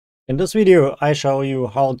In this video, I show you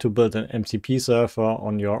how to build an MCP server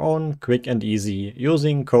on your own, quick and easy,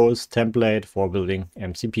 using Cole's template for building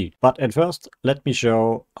MCP. But at first, let me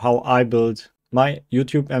show how I built my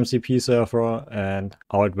YouTube MCP server and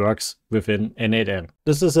how it works within N8N.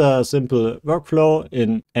 This is a simple workflow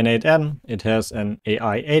in N8N. It has an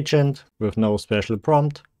AI agent with no special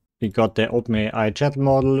prompt. We got the OpenAI chat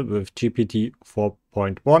model with GPT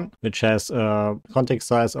 4.1, which has a context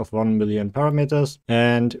size of 1 million parameters.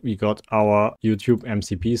 And we got our YouTube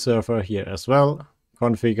MCP server here as well,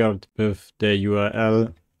 configured with the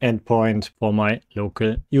URL endpoint for my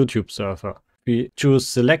local YouTube server. We choose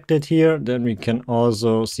selected here, then we can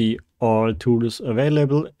also see all tools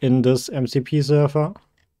available in this MCP server.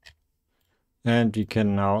 And we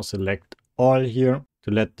can now select all here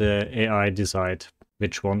to let the AI decide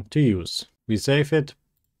which one to use. We save it,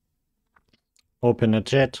 open a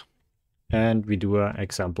chat, and we do an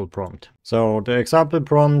example prompt. So the example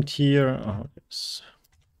prompt here is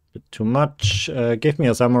a bit too much. Give me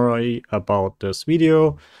a summary about this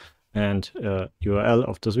video and URL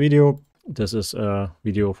of this video. This is a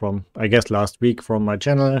video from, I guess, last week from my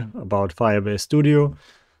channel about Firebase Studio.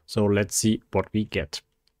 So let's see what we get.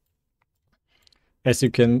 As you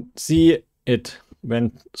can see, it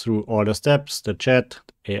went through all the steps, the chat,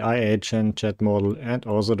 AI agent, chat model, and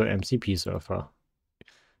also the MCP server.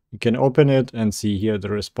 You can open it and see here the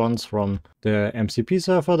response from the MCP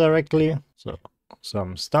server directly. So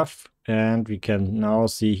some stuff, and we can now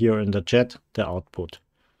see here in the chat the output.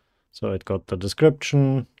 So it got the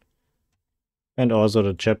description and also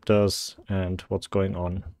the chapters and what's going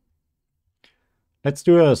on. Let's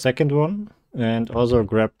do a second one and also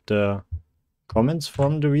grab the comments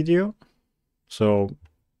from the video. So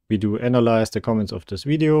we do analyze the comments of this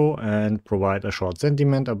video and provide a short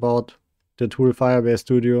sentiment about the tool Firebase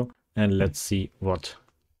Studio. And let's see what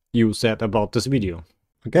you said about this video.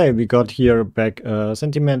 Okay, we got here back a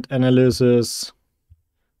sentiment analysis.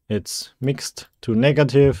 It's mixed to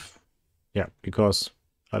negative. Yeah, because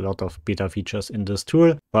a lot of beta features in this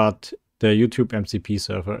tool, but the YouTube MCP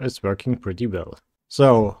server is working pretty well.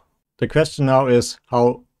 So the question now is,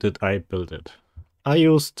 how did I build it? I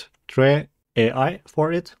used trae.ai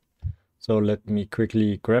for it. So let me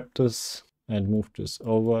quickly grab this and move this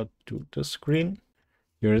over to the screen.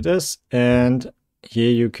 Here it is. And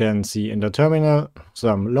here you can see in the terminal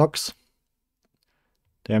some logs.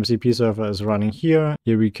 The MCP server is running here.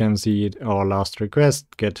 Here we can see our last request,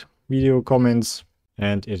 get video comments,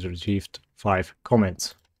 and it retrieved 5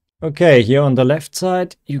 comments. Okay, here on the left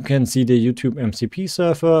side, you can see the YouTube MCP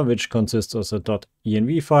server, which consists of a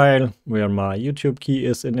 .env file where my YouTube key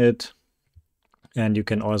is in it. And you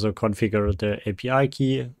can also configure the API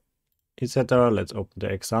key, etc. Let's open the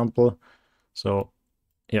example. So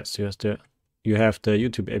yes, you have the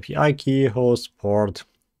YouTube API key, host, port,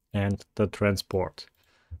 and the transport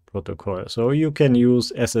protocol. So you can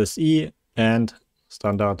use SSE and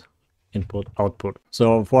standard input output.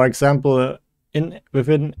 So for example,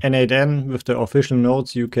 within N8N with the official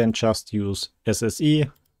nodes, you can just use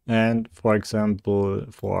SSE. And for example,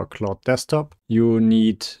 for Cloud Desktop, you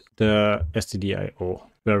need the STDIO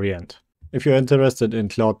variant. If you're interested in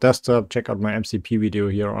Cloud Desktop, check out my MCP video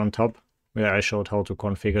here on top, where I showed how to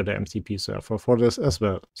configure the MCP server for this as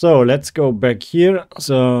well. So let's go back here.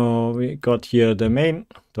 So we got here the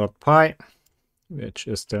main.py, which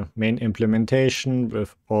is the main implementation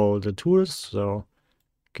with all the tools. So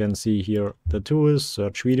you can see here the tools,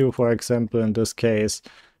 search video, for example, in this case.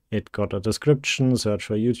 It got a description, search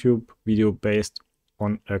for YouTube video based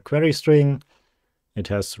on a query string. It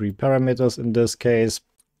has 3 parameters in this case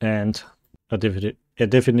and a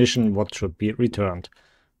definition what should be returned.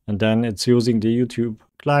 And then it's using the YouTube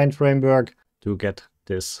client framework to get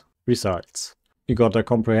these results. We got a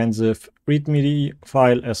comprehensive README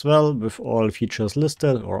file as well with all features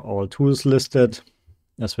listed or all tools listed,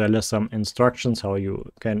 as well as some instructions how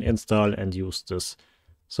you can install and use this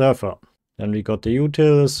server. Then we got the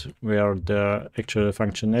utils where the actual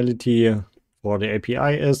functionality for the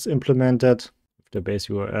API is implemented. The base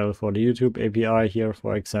URL for the YouTube API here,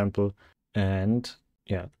 for example. And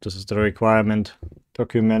yeah, this is the requirement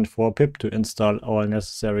document for pip to install all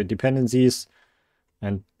necessary dependencies.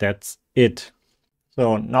 And that's it.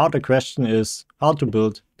 So now the question is how to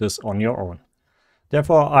build this on your own.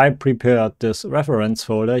 Therefore, I prepared this reference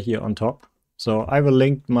folder here on top. So I will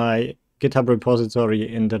link my GitHub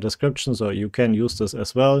repository in the description, so you can use this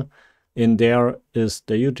as well. In there is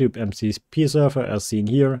the YouTube MCP server as seen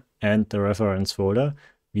here and the reference folder,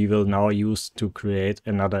 we will now use to create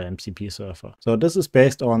another MCP server. So this is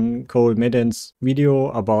based on Cole Medin's video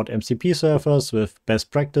about MCP servers with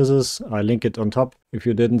best practices. I link it on top. If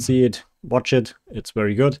you didn't see it, watch it. It's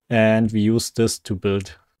very good. And we use this to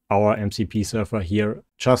build our MCP server here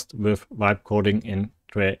just with vibe coding in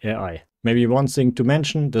trae.ai. Maybe one thing to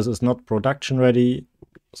mention, this is not production ready,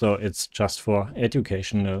 so it's just for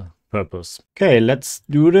educational purpose. Okay, let's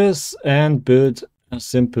do this and build a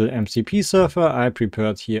simple MCP server. I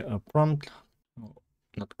prepared here a prompt.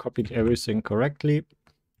 Not copied everything correctly.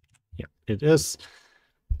 Yeah, it is.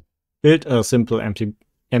 Build a simple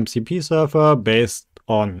MCP server based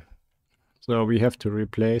on. So we have to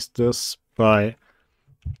replace this by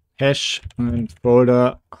hash and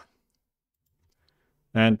folder.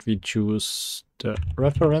 And we choose the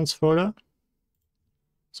reference folder.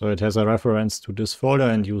 So it has a reference to this folder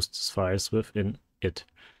and uses files within it.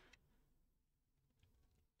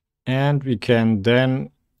 And we can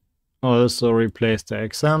then also replace the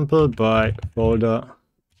example by folder.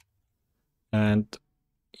 And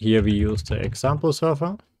here we use the example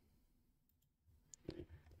server.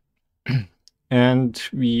 And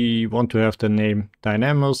we want to have the name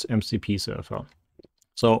Dynamous MCP Server.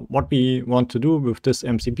 So what we want to do with this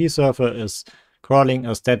MCP server is crawling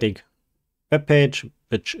a static web page,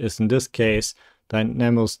 which is in this case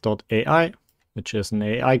Dynamous.ai, which is an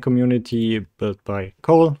AI community built by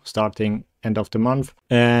Cole starting end of the month.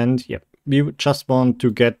 And yeah, we just want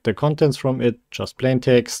to get the contents from it, just plain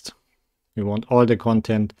text. We want all the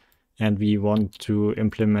content and we want to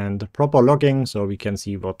implement proper logging so we can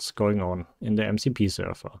see what's going on in the MCP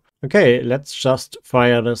server. Okay, let's just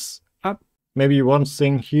fire this up. Maybe one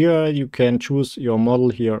thing here, you can choose your model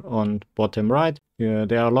here on bottom right.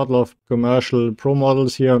 There are a lot of commercial pro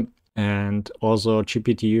models here and also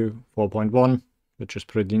GPT 4.1, which is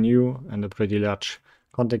pretty new and a pretty large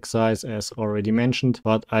context size as already mentioned,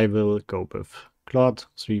 but I will go with Claude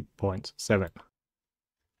 3.7.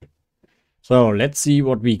 So let's see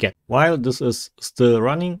what we get. While this is still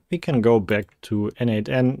running, we can go back to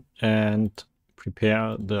N8N and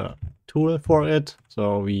prepare the tool for it.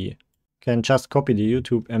 So we can just copy the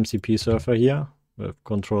YouTube MCP server here with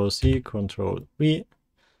Ctrl+C, Ctrl+V.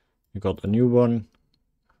 We got a new one.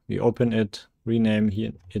 We open it, rename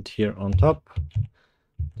it here on top.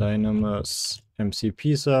 Dynamous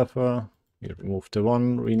MCP server. We remove the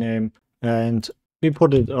one, rename, and we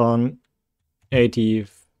put it on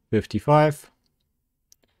 8055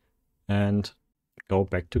 and go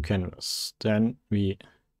back to canvas. Then we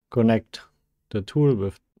connect the tool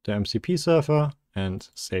with the MCP server and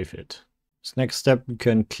save it. This next step, we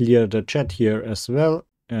can clear the chat here as well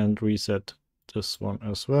and reset this one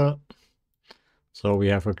as well. So we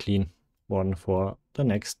have a clean one for the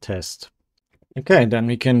next test. Okay, then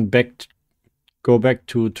we can go back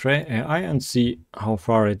to trae.ai and see how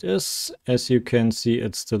far it is. As you can see,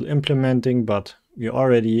 it's still implementing, but we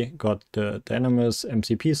already got the Dynamous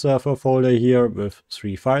MCP server folder here with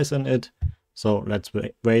 3 files in it. So let's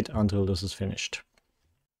wait until this is finished.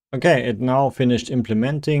 Okay, it now finished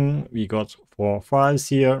implementing. We got 4 files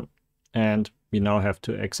here and we now have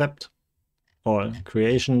to accept all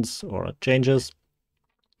creations or changes.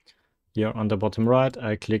 Here on the bottom right,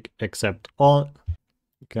 I click accept all.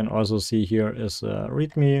 You can also see here is a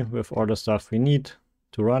README with all the stuff we need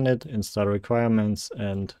to run it, install requirements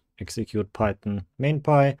and execute Python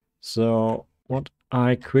main.py. So what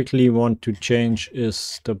I quickly want to change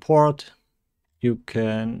is the port. You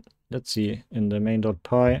can, let's see in the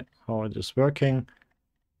main.py how it is working.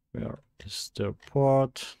 Where is the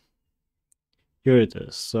port? Here it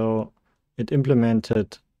is. So it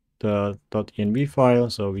implemented the .env file,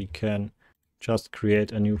 so we can just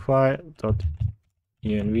create a new file,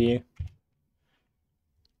 .env,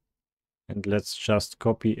 and let's just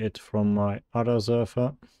copy it from my other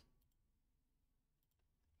server.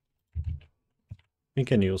 We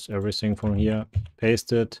can use everything from here,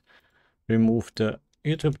 paste it, remove the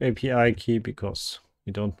YouTube API key because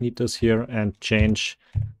we don't need this here, and change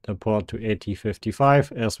the port to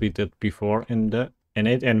 8055 as we did before in the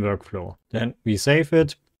N8N workflow. Then we save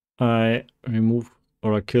it. I remove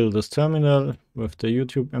or kill this terminal with the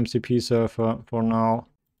YouTube MCP server for now.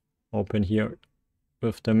 Open here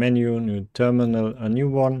with the menu, new terminal, a new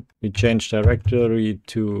one. We change directory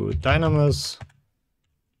to Dynamous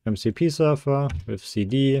MCP server with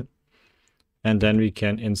cd. And then we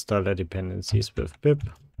can install the dependencies with pip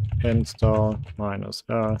install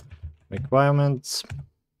 -r requirements.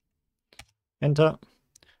 Enter.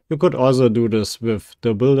 You could also do this with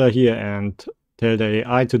the builder here and tell the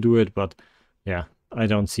AI to do it, but yeah, I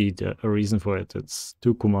don't see a reason for it. It's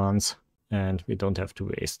 2 commands and we don't have to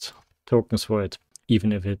waste tokens for it,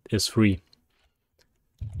 even if it is free.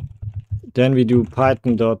 Then we do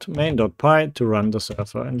python.main.py to run the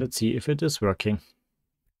server, and let's see if it is working.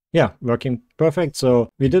 Yeah, working perfect. So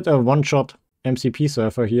we did a one-shot MCP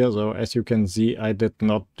server here. So as you can see, I did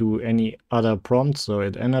not do any other prompts. So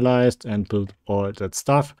it analyzed and built all that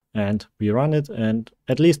stuff, and we run it, and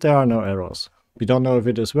at least there are no errors. We don't know if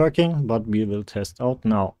it is working, but we will test out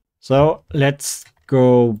now. So let's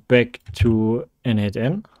go back to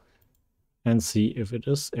N8N and see if it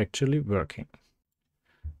is actually working.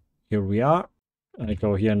 Here we are. I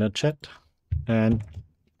go here in the chat and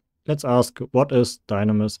let's ask, what is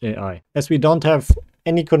Dynamous AI? As we don't have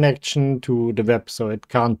any connection to the web, so it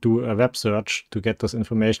can't do a web search to get this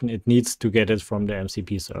information. It needs to get it from the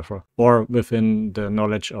MCP server or within the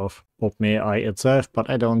knowledge of OpenAI itself. But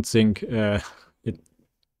I don't think it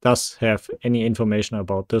does have any information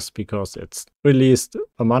about this because it's released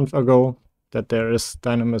a month ago that there is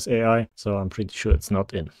Dynamous AI. So I'm pretty sure it's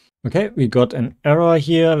not in. Okay, we got an error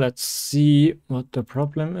here. Let's see what the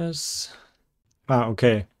problem is.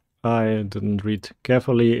 Okay. I didn't read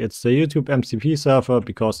carefully. It's the YouTube MCP server.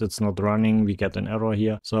 Because it's not running, we get an error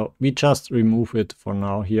here. So we just remove it for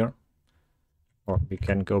now here. Or we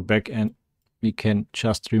can go back and we can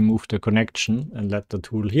just remove the connection and let the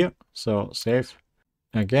tool here. So save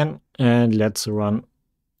again. And let's run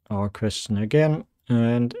our question again.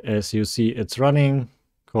 And as you see, it's running,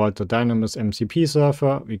 called the Dynamous MCP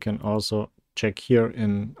server. We can also check here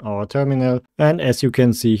in our terminal. And as you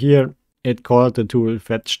can see here, it called the tool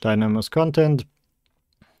fetch Dynamous content.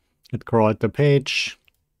 It crawled the page,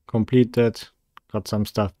 completed, got some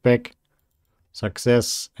stuff back,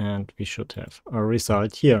 success, and we should have a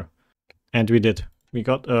result here. And we did. We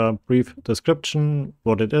got a brief description,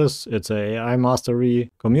 what it is. It's a AI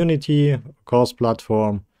Mastery community, course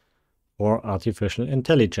platform for artificial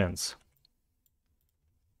intelligence.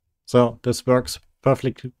 So this works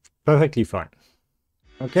perfectly fine.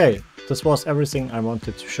 Okay, this was everything I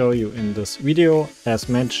wanted to show you in this video. As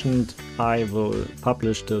mentioned, I will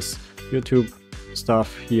publish this YouTube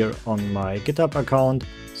stuff here on my GitHub account.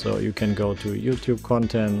 So you can go to YouTube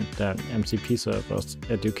content, then MCP servers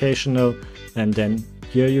educational, and then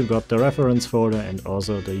here you got the reference folder and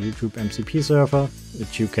also the YouTube MCP server,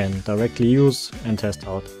 which you can directly use and test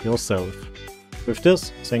out yourself. With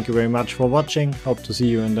this, thank you very much for watching. Hope to see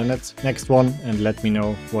you in the next one, and let me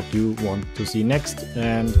know what you want to see next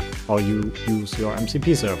and how you use your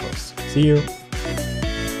MCP servers. See you!